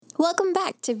Welcome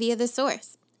back to Via the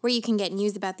Source, where you can get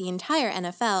news about the entire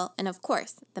NFL and, of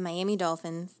course, the Miami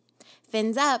Dolphins.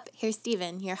 Fins up, here's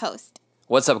Steven, your host.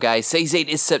 What's up, guys? Today's date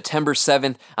is September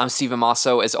 7th. I'm Steven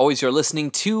Masso. As always, you're listening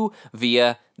to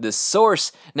Via the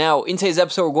Source. Now, in today's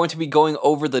episode, we're going to be going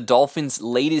over the Dolphins'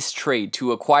 latest trade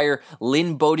to acquire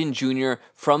Lynn Bowden Jr.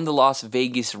 from the Las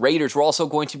Vegas Raiders. We're also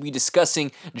going to be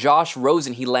discussing Josh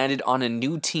Rosen. He landed on a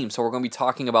new team, so we're going to be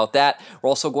talking about that. We're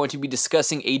also going to be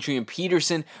discussing Adrian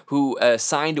Peterson, who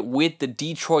signed with the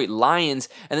Detroit Lions,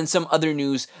 and then some other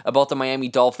news about the Miami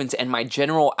Dolphins and my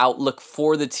general outlook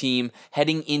for the team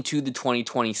heading into the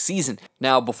 2020 season.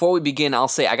 Now, before we begin, I'll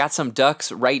say I got some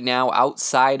ducks right now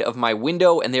outside of my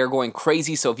window, and they're going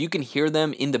crazy, so if you can hear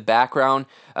them in the background,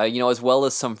 as well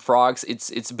as some frogs,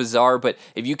 it's bizarre, but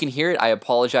if you can hear it, I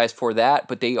apologize for that,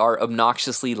 but they are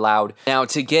obnoxiously loud. Now,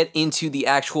 to get into the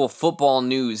actual football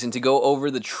news and to go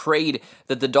over the trade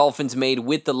that the Dolphins made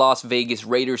with the Las Vegas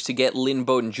Raiders to get Lynn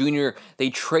Bowden Jr., they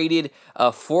traded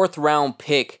a fourth-round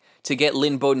pick to get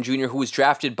Lynn Bowden Jr., who was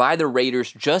drafted by the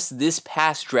Raiders just this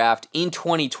past draft in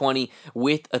 2020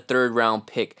 with a third-round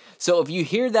pick. So if you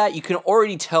hear that, you can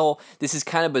already tell this is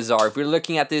kind of bizarre. If you're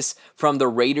looking at this from the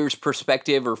Raiders'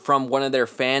 perspective or from one of their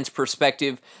fans'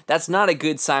 perspective, that's not a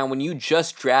good sign when you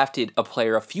just drafted a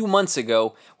player a few months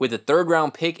ago with a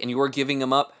third-round pick and you are giving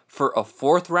him up for a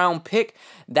fourth-round pick.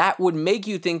 That would make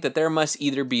you think that there must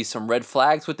either be some red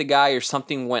flags with the guy or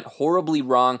something went horribly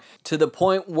wrong to the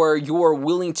point where you are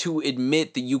willing to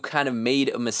admit that you kind of made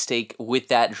a mistake with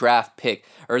that draft pick,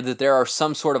 or that there are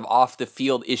some sort of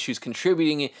off-the-field issues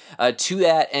contributing to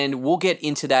that, and we'll get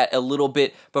into that a little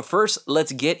bit. But first,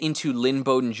 let's get into Lynn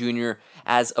Bowden Jr.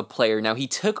 as a player. Now, he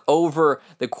took over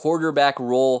the quarterback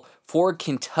role for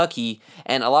Kentucky,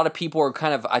 and a lot of people are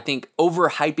kind of, I think,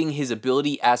 overhyping his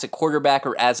ability as a quarterback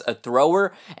or as a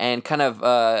thrower, and kind of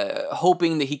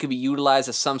hoping that he could be utilized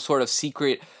as some sort of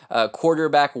secret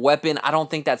quarterback weapon. I don't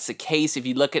think that's the case. If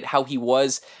you look at how he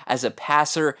was as a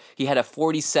passer, he had a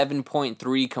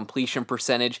 47.3 completion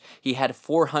percentage. He had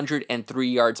 403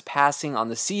 yards passing on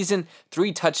the season,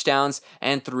 3 touchdowns,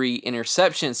 and 3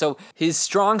 interceptions. So his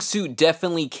strong suit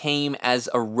definitely came as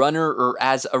a runner or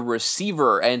as a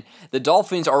receiver, and the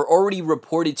Dolphins are already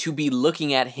reported to be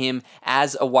looking at him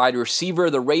as a wide receiver.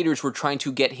 The Raiders were trying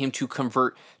to get him to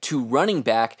convert to running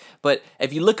back, but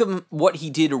if you look at what he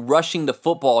did rushing the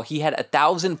football, he had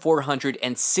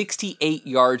 1,468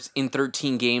 yards in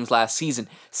 13 games last season,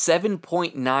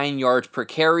 7.9 yards per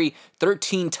carry,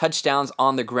 13 touchdowns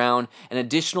on the ground, an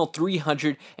additional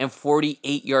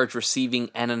 348 yards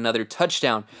receiving, and another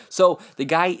touchdown. So the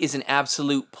guy is an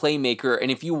absolute playmaker,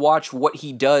 and if you watch what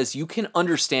he does, you can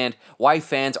understand why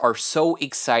fans are so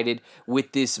excited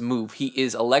with this move. He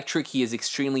is electric. He is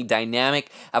extremely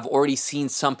dynamic. I've already seen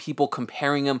some people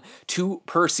comparing him to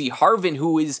Percy Harvin,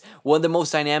 who is one of the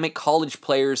most dynamic college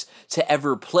players to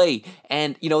ever play.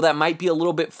 And, that might be a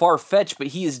little bit far-fetched, but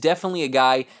he is definitely a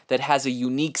guy that has a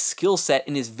unique skill set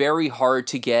and is very hard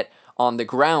to get on the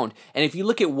ground. And if you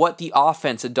look at what the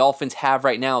offense the Dolphins have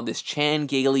right now, this Chan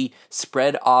Gailey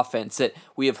spread offense that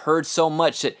we have heard so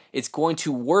much, that it's going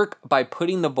to work by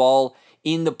putting the ball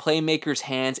in the playmakers'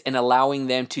 hands and allowing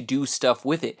them to do stuff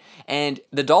with it. And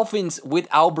the Dolphins, with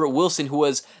Albert Wilson, who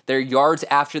was their yards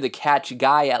after the catch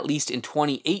guy, at least in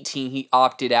 2018, he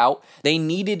opted out. They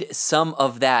needed some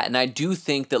of that, and I do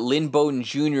think that Lynn Bowden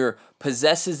Jr.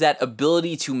 possesses that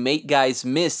ability to make guys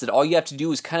miss, that all you have to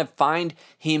do is kind of find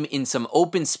him in some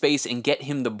open space and get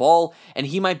him the ball, and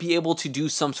he might be able to do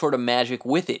some sort of magic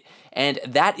with it. And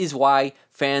that is why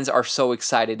fans are so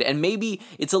excited. And maybe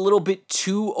it's a little bit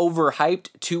too overhyped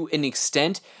to an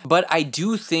extent, but I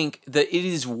do think that it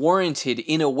is warranted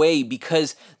in a way,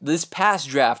 because this past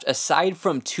draft, aside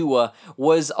from Tua,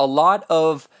 was a lot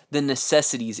of the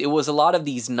necessities. It was a lot of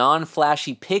these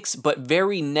non-flashy picks, but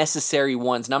very necessary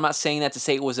ones. And I'm not saying that to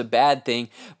say it was a bad thing,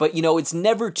 but it's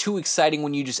never too exciting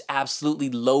when you just absolutely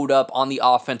load up on the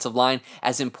offensive line.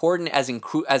 As important,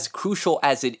 as crucial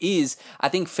as it is, I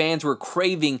think fans were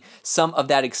craving some of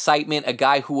that excitement, a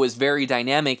guy who was very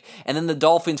dynamic, and then the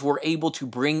Dolphins were able to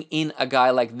bring in a guy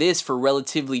like this for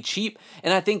relatively cheap,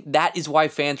 and I think that is why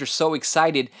fans are so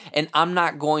excited. And I'm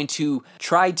not going to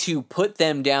try to put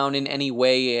them down in any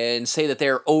way and say that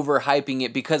they're overhyping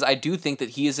it, because I do think that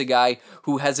he is a guy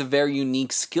who has a very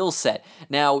unique skill set.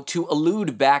 Now, to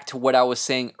allude back to what I was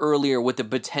saying earlier with the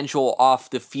potential off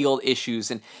the field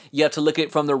issues, and you have to look at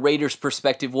it from the Raiders'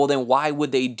 perspective, well then why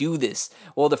would they do this?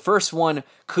 Well, the first one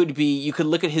could be, you could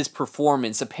look at his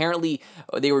performance. Apparently,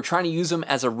 they were trying to use him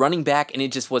as a running back, and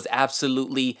it just was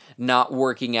absolutely not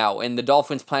working out. And the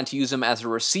Dolphins plan to use him as a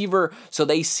receiver, so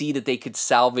they see that they could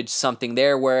salvage something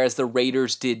there, whereas the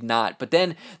Raiders did not. But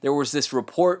then there was this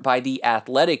report by The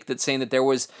Athletic that's saying that there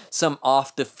was some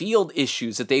off-the-field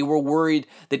issues, that they were worried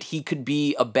that he could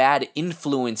be a bad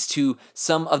influence to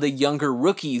some of the younger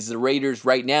rookies. The Raiders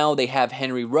right now, they have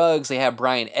Henry Ruggs, they have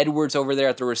Bryan Edwards over there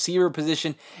at the receiver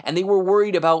position, and they were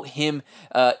worried about him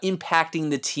impacting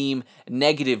the team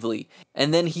negatively.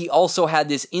 And then he also had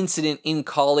this incident in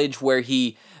college where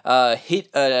he hit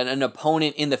an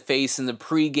opponent in the face in the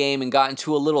pregame and got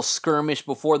into a little skirmish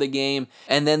before the game.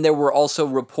 And then there were also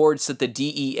reports that the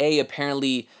DEA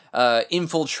apparently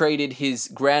infiltrated his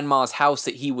grandma's house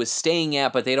that he was staying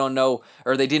at, but they don't know,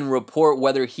 or they didn't report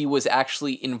whether he was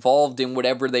actually involved in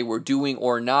whatever they were doing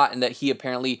or not, and that he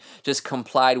apparently just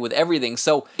complied with everything.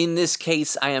 So in this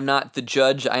case, I am not the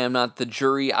judge, I am not the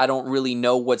jury, I don't really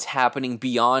know what's happening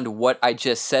beyond what I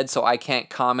just said, so I can't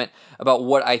comment about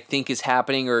what I think is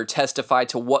happening or testify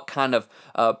to what kind of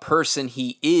person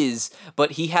he is,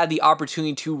 but he had the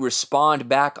opportunity to respond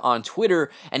back on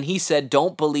Twitter, and he said,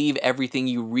 "Don't believe everything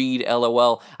you read,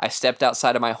 LOL. I stepped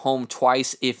outside of my home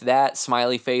twice, if that,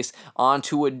 smiley face,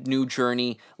 onto a new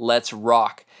journey, let's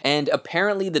rock." And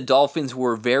apparently the Dolphins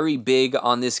were very big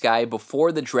on this guy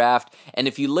before the draft, and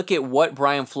if you look at what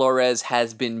Brian Flores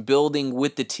has been building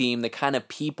with the team, the kind of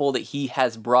people that he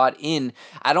has brought in,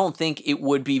 I don't think it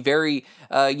would be very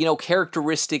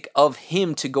characteristic of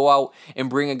him to go out and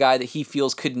bring a guy that he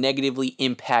feels could negatively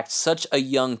impact such a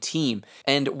young team.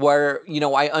 And where,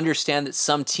 I understand that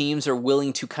some teams are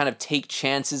willing to kind of take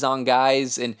chances on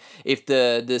guys, and if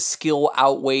the skill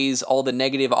outweighs all the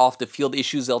negative off the field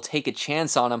issues, they'll take a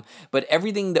chance on him. But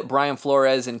everything that Brian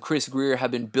Flores and Chris Grier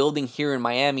have been building here in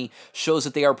Miami shows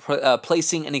that they are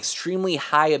placing an extremely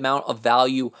high amount of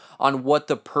value on what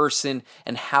the person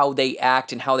and how they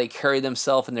act and how they carry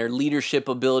themselves and their leadership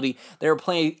ability. They're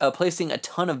placing a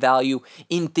ton of value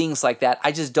in things like that.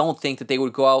 I just don't think that they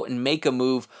would go out and make a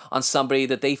move on somebody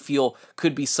that they feel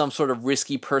could be some sort of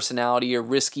risky personality or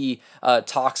risky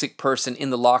toxic person in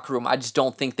the locker room. I just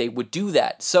don't think they would do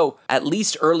that. So at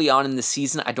least early on in the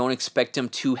season, I don't expect him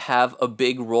to have a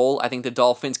big role. I think the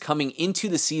Dolphins coming into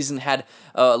the season had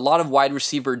a lot of wide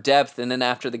receiver depth, and then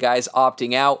after the guys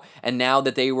opting out, and now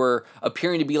that they were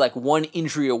appearing to be like one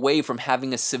injury away from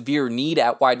having a severe need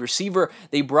at wide receiver,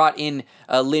 they brought in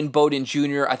Lynn Bowden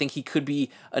Jr. I think he could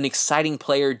be an exciting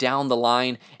player down the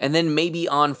line, and then maybe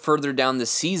on further down the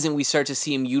season, we start to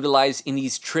see him utilized in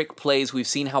these trick plays. We've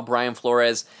seen how Brian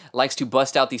Flores likes to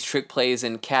bust out these trick plays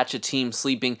and catch a team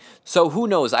sleeping. So who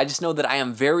knows? I just know that I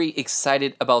am very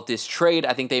excited about this trade.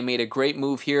 I think they made a great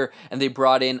move here, and they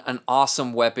brought in an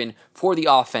awesome weapon for the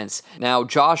offense. Now,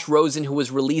 Josh Rosen, who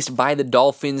was released by the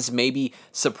Dolphins, maybe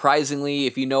surprisingly,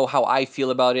 if you know how I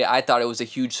feel about it, I thought it was a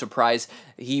huge surprise.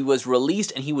 He was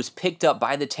released and he was picked up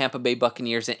by the Tampa Bay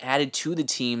Buccaneers and added to the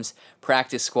team's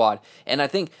practice squad. And I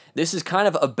think this is kind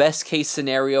of a best case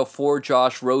scenario for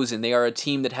Josh Rosen. They are a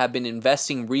team that have been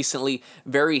investing recently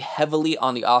very heavily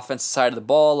on the offensive side of the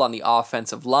ball, on the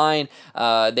offensive line.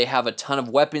 They have a ton of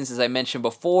weapons, as I mentioned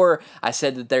before. I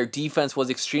said that their defense was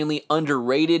extremely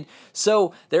underrated.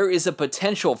 So there is a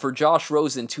potential for Josh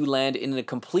Rosen to land in a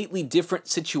completely different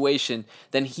situation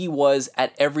than he was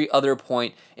at every other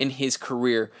point in his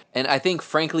career. And I think,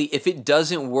 frankly, if it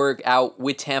doesn't work out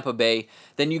with Tampa Bay,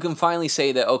 then you can finally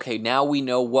say that, okay, now we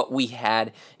know what we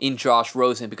had in Josh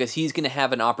Rosen, because he's going to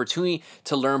have an opportunity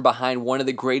to learn behind one of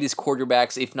the greatest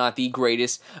quarterbacks, if not the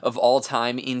greatest of all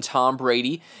time, in Tom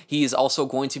Brady. He is also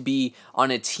going to be on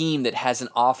a team that has an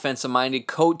offensive-minded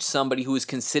coach, somebody who is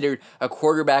considered a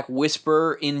quarterback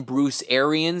whisperer in Bruce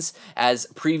Arians, as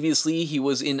previously he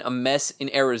was in a mess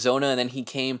in Arizona, and then he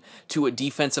came to a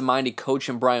defensive-minded coach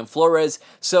in Brian Flores.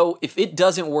 So if it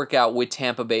doesn't work out with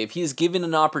Tampa Bay, if he is given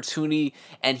an opportunity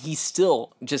and he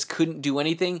still just couldn't do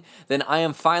anything, then I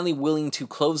am finally willing to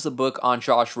close the book on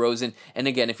Josh Rosen. And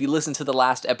again, if you listen to the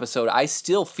last episode, I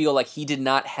still feel like he did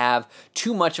not have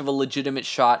too much of a legitimate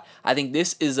shot. I think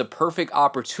this is a perfect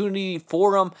opportunity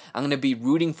for him. I'm going to be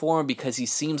rooting for him because he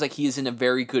seems like he is in a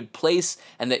very good place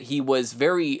and that he was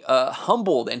very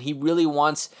humbled, and he really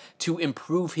wants to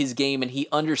improve his game, and he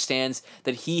understands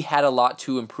that he had a lot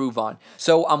to improve on.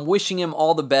 So I'm wishing him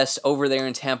all the best over there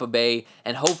in Tampa Bay,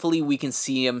 and hopefully we can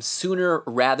see him sooner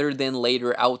rather than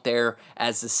later out there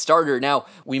as the starter. Now,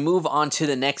 we move on to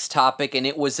the next topic, and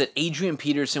it was that Adrian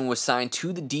Peterson was signed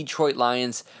to the Detroit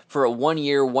Lions for a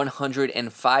one-year,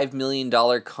 $105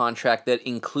 million contract that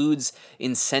includes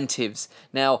incentives.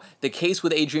 Now, the case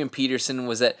with Adrian Peterson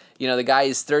was that, The guy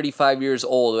is 35 years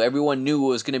old. Everyone knew it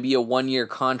was going to be a 1-year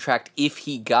contract if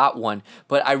he got one,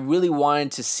 but I really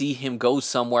wanted to see him go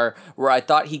somewhere where I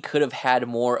thought he could have had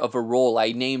more of a role.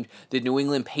 I named the New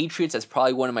England Patriots as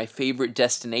probably one of my favorite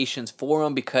destinations for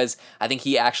him because I think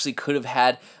he actually could have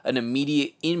had an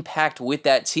immediate impact with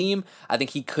that team. I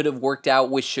think he could have worked out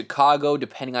with Chicago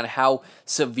depending on how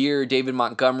severe David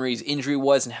Montgomery's injury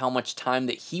was and how much time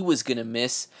that he was going to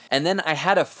miss. And then I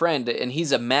had a friend, and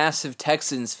he's a massive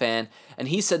Texans fan, and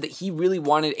he said that he really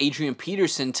wanted Adrian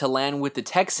Peterson to land with the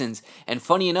Texans. And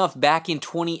funny enough, back in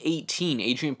 2018,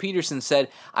 Adrian Peterson said,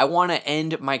 I want to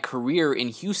end my career in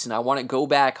Houston. I want to go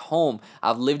back home.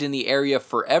 I've lived in the area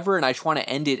forever, and I just want to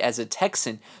end it as a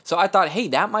Texan. So I thought, hey,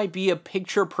 that might be a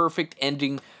picture-perfect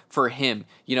ending for him.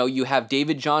 You have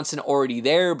David Johnson already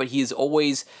there, but he is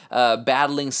always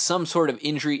battling some sort of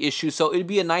injury issue. So it'd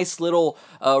be a nice little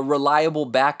reliable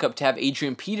backup to have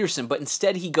Adrian Peterson. But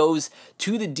instead, he goes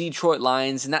to the Detroit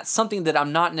Lions, and that's something that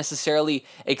I'm not necessarily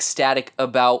ecstatic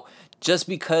about, just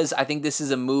because I think this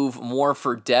is a move more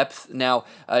for depth. Now,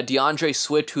 DeAndre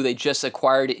Swift, who they just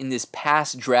acquired in this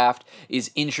past draft,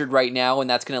 is injured right now, and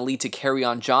that's going to lead to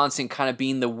Kerryon Johnson kind of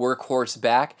being the workhorse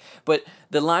back. But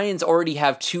the Lions already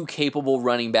have two capable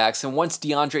running backs, and once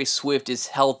DeAndre Swift is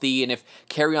healthy, and if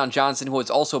Kerryon Johnson, who has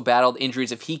also battled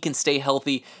injuries, if he can stay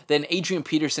healthy, then Adrian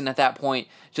Peterson at that point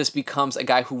just becomes a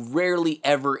guy who rarely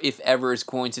ever, if ever, is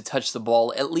going to touch the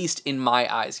ball, at least in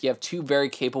my eyes. You have two very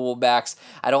capable backs.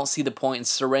 I don't see the point in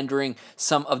surrendering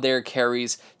some of their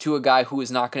carries to a guy who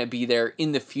is not going to be there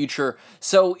in the future.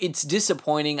 So it's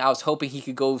disappointing. I was hoping he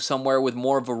could go somewhere with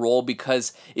more of a role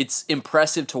because it's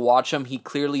impressive to watch him. He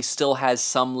clearly still has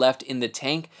some left in the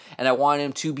tank, and I want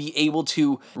him to be able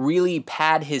to really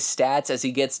pad his stats as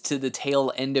he gets to the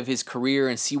tail end of his career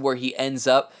and see where he ends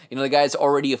up. The guy's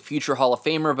already a future Hall of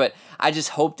Famer, but I just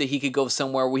hope that he could go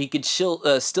somewhere where he could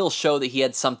still show that he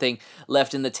had something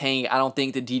left in the tank. I don't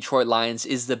think the Detroit Lions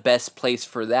is the best place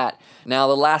for that. Now,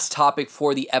 the last topic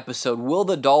for the episode: will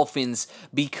the Dolphins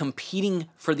be competing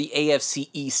for the AFC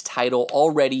East title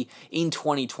already in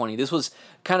 2020? This was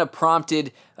kind of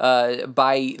prompted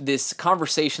by this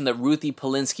conversation that Ruthie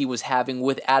Polinsky was having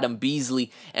with Adam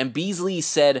Beasley, and Beasley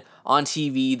said on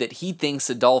TV that he thinks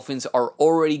the Dolphins are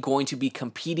already going to be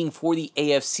competing for the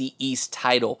AFC East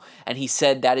title, and he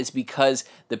said that is because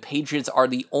the Patriots are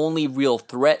the only real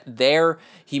threat there.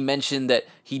 He mentioned that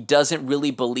he doesn't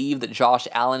really believe that Josh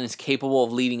Allen is capable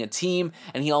of leading a team,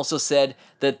 and he also said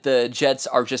that the Jets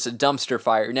are just a dumpster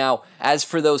fire. Now, as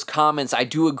for those comments, I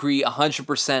do agree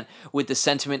 100% with the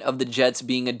sentiment of the Jets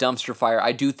being a dumpster fire.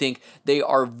 I do think they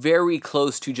are very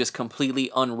close to just completely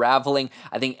unraveling.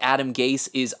 I think Adam Gase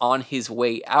is on his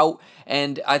way out,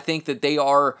 and I think that they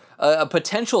are a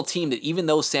potential team that, even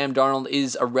though Sam Darnold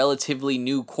is a relatively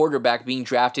new quarterback being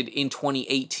drafted in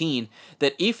 2018,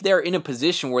 that if they're in a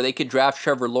position where they could draft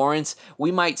Trevor Lawrence,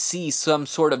 we might see some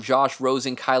sort of Josh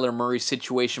Rosen, Kyler Murray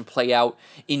situation play out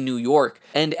in New York.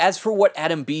 And as for what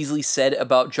Adam Beasley said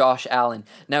about Josh Allen,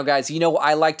 now guys,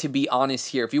 I like to be honest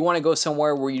here. If you want to go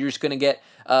somewhere where you're just going to get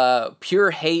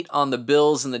pure hate on the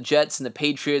Bills and the Jets and the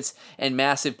Patriots and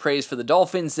massive praise for the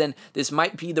Dolphins, then this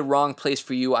might be the wrong place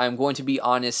for you. I'm going to be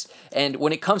honest. And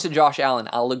when it comes to Josh Allen,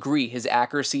 I'll agree his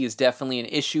accuracy is definitely an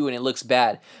issue and it looks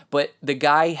bad. But the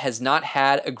guy has not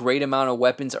had a great amount of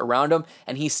weapons around him,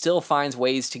 and he still finds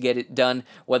ways to get it done,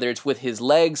 whether it's with his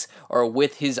legs or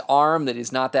with his arm that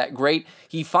is not that great.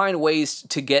 He finds ways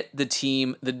to get the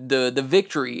team the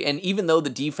victory. And even though the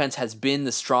defense has been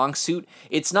the strong suit,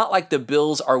 it's not like the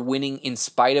Bills are winning in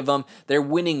spite of him. They're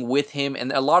winning with him,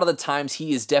 and a lot of the times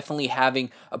he is definitely having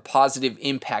a positive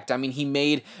impact. I mean, he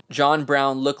made John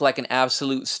Brown look like an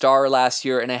absolute star last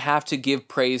year, and I have to give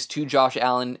praise to Josh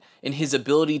Allen in his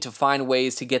ability to find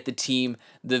ways to get the team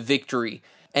the victory.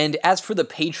 And as for the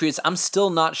Patriots, I'm still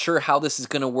not sure how this is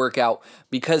going to work out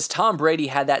because Tom Brady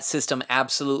had that system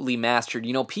absolutely mastered.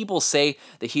 People say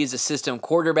that he is a system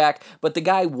quarterback, but the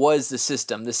guy was the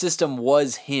system. The system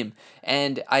was him.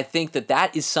 And I think that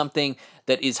that is something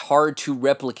that is hard to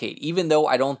replicate, even though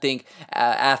I don't think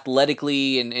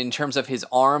athletically and in terms of his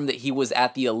arm that he was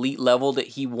at the elite level that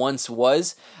he once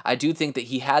was. I do think that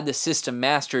he had the system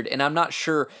mastered, and I'm not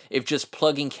sure if just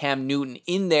plugging Cam Newton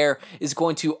in there is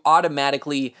going to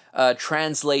automatically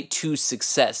translate to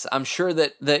success. I'm sure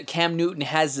that Cam Newton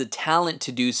has the talent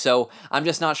to do so. I'm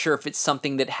just not sure if it's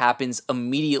something that happens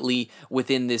immediately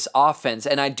within this offense.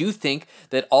 And I do think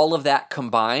that all of that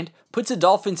combined puts the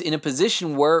Dolphins in a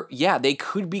position where, yeah, they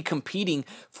could be competing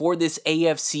for this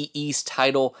AFC East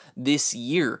title this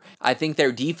year. I think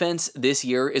their defense this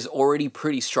year is already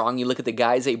pretty strong. You look at the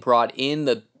guys they brought in,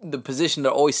 the the position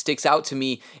that always sticks out to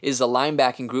me is the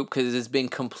linebacking group because it's been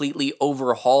completely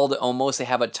overhauled almost. They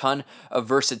have a ton of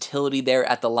versatility there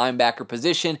at the linebacker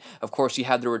position. Of course, you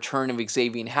have the return of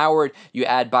Xavier Howard. You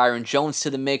add Byron Jones to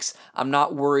the mix. I'm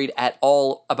not worried at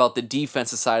all about the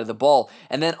defensive side of the ball.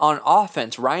 And then on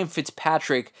offense, Ryan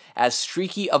Fitzpatrick, as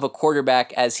streaky of a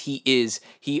quarterback as he is,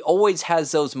 he always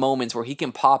has those moments where he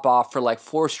can pop off for like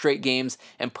 4 straight games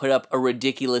and put up a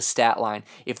ridiculous stat line.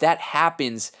 If that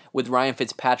happens with Ryan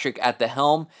Fitzpatrick at the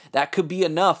helm, that could be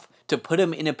enough to put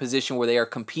him in a position where they are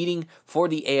competing for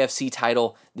the AFC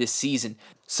title this season.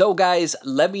 So guys,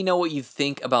 let me know what you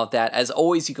think about that. As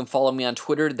always, you can follow me on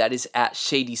Twitter. That is at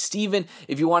ShadySteven.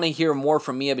 If you want to hear more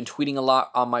from me, I've been tweeting a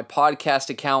lot on my podcast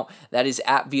account. That is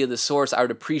at Via the Source. I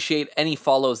would appreciate any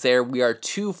follows there. We are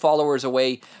 2 followers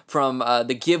away from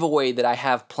the giveaway that I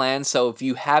have planned. So if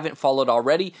you haven't followed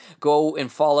already, go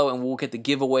and follow and we'll get the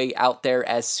giveaway out there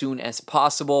as soon as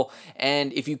possible.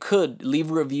 And if you could, leave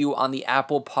a review on the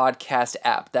Apple Podcast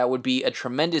app. That would be a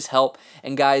tremendous help.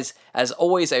 And guys, as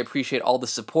always, I appreciate all the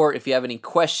support. If you have any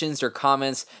questions or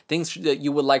comments, things that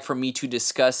you would like for me to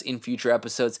discuss in future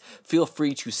episodes, feel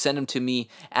free to send them to me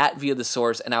at Via the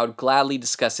Source, and I would gladly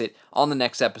discuss it on the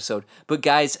next episode. But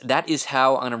guys, that is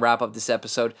how I'm going to wrap up this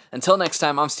episode. Until next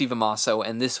time, I'm Steve Amaso,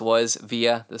 and this was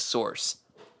Via the Source.